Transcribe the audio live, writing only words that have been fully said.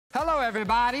Hello,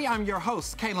 everybody. I'm your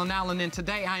host, Kalen, and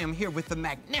today I am here with the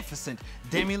magnificent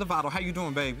Demi Lovato. How you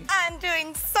doing, baby? I'm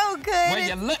doing so good. Well,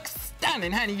 you look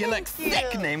stunning, honey. You look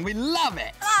sickening. We love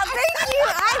it. Oh, thank you.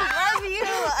 I love you.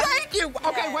 Thank you.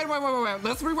 Okay, wait.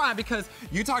 Let's rewind because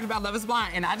you talked about Love is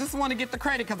Blind, and I just want to get the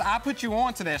credit because I put you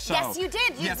on to that show. Yes, you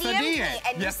did. You yes, DM'd I did. me,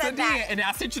 and yes, you said I that. did. And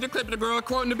I sent you the clip of the girl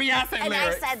quoting the Beyonce and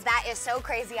lyrics. I said, that is so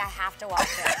crazy, I have to watch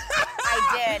it.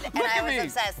 I did, and I was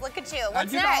obsessed. Look at you.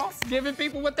 What's next? Giving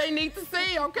people what they need to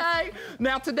see, okay?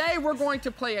 Now, today we're going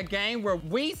to play a game where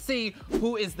we see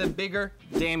who is the bigger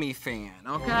Demi fan,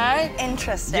 okay?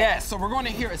 Interesting. Yes, so we're going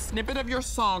to hear a snippet of your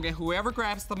song, and whoever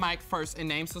grabs the mic first and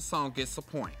names the song gets a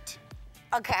point.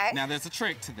 Okay. Now, there's a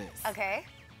trick to this. Okay.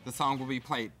 The song will be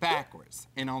played backwards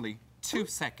in only 2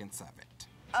 seconds of it.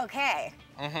 Okay.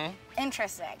 Mm-hmm.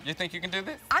 Interesting. You think you can do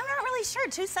this? I'm not really sure.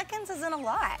 2 seconds isn't a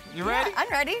lot. You ready? Yeah, I'm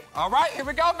ready. All right, here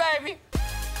we go, baby.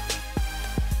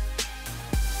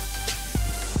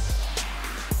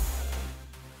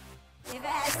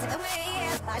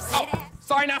 Oh,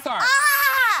 sorry, not sorry.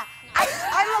 Ah!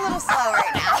 I'm a little slow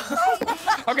right now.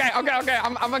 Okay. I'm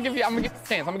gonna give you a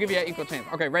chance. I'm gonna give you an equal chance.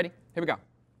 Okay, ready? Here we go.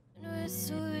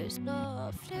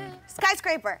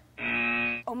 Skyscraper.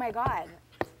 Oh my God.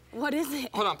 What is it?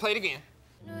 Hold on, play it again.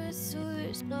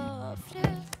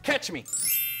 Catch Me.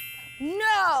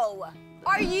 No.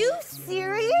 Are you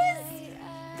serious?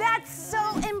 That's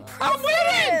so impressive. I'm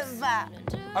winning.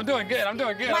 I'm doing good.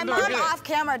 My mom off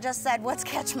camera just said, "What's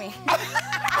Catch Me?"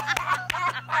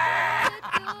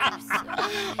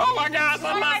 Oh my gosh, I One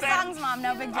love of my that. songs, Mom,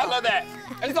 no big deal. I love that.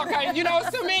 It's okay. You know, it's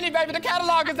too many, baby. The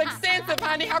catalog is extensive,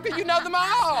 honey. How can you know them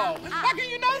all? How can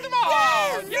you know them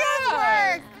all?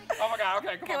 Yes, work. Oh my God.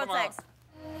 Okay, come on. What's next?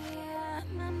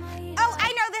 Oh,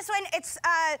 I know this one. It's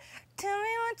Tell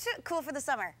Me What You Cool for the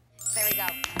Summer. There we go.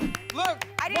 Look,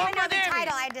 I didn't even know the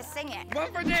title. I had to sing it.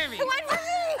 One for Demi. One for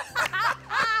me.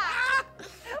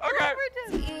 Okay.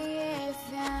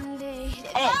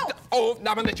 Oh,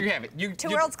 now I'm gonna let you have it. Two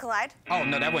Worlds Collide. Oh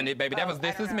no, that wasn't it, baby. That was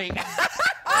This Is Me.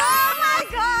 Oh my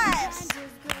gosh.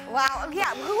 Wow.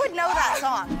 Yeah. Who would know that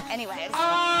song? Anyways.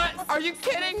 Are you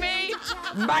kidding me?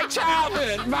 My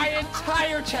childhood, my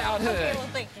entire childhood. Well,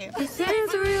 thank you. This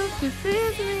is real. This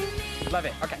is real. Love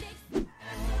it. Okay.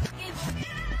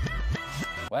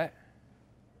 What?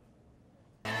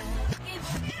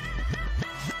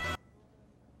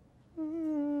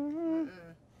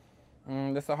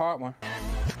 This is a hard one.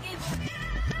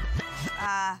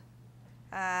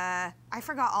 I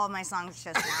forgot all of my songs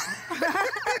just now.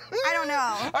 I don't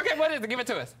know. Okay, what is it? Give it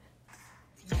to us.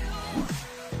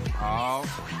 Oh.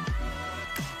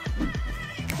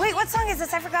 Wait, what song is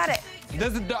this? I forgot it.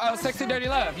 This is Sexy Dirty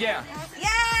Love, yeah.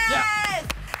 Yes! Yeah.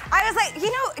 I was like,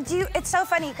 it's so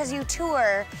funny because you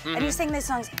tour and you sing these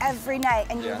songs every night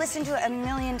and you listen to it a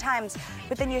million times,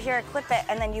 but then you hear a clip it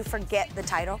and then you forget the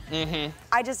title. Mm-hmm.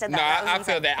 I just did that. No, I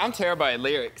feel that. I'm terrible at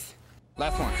lyrics.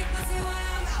 Last one.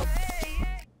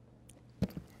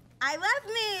 I Love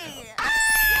Me. Ah!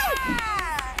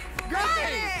 Yeah! Great.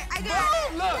 I got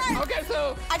it. Look, okay,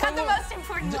 so. I got the most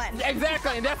important one.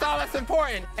 Exactly, and that's all that's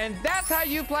important. And that's how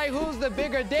you play Who's the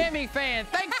Bigger Demi Fan.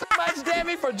 Thanks so much,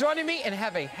 Demi, for joining me, and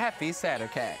have a happy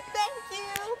Saturday. Thank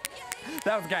you.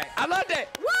 That was great. I loved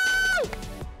it. Woo!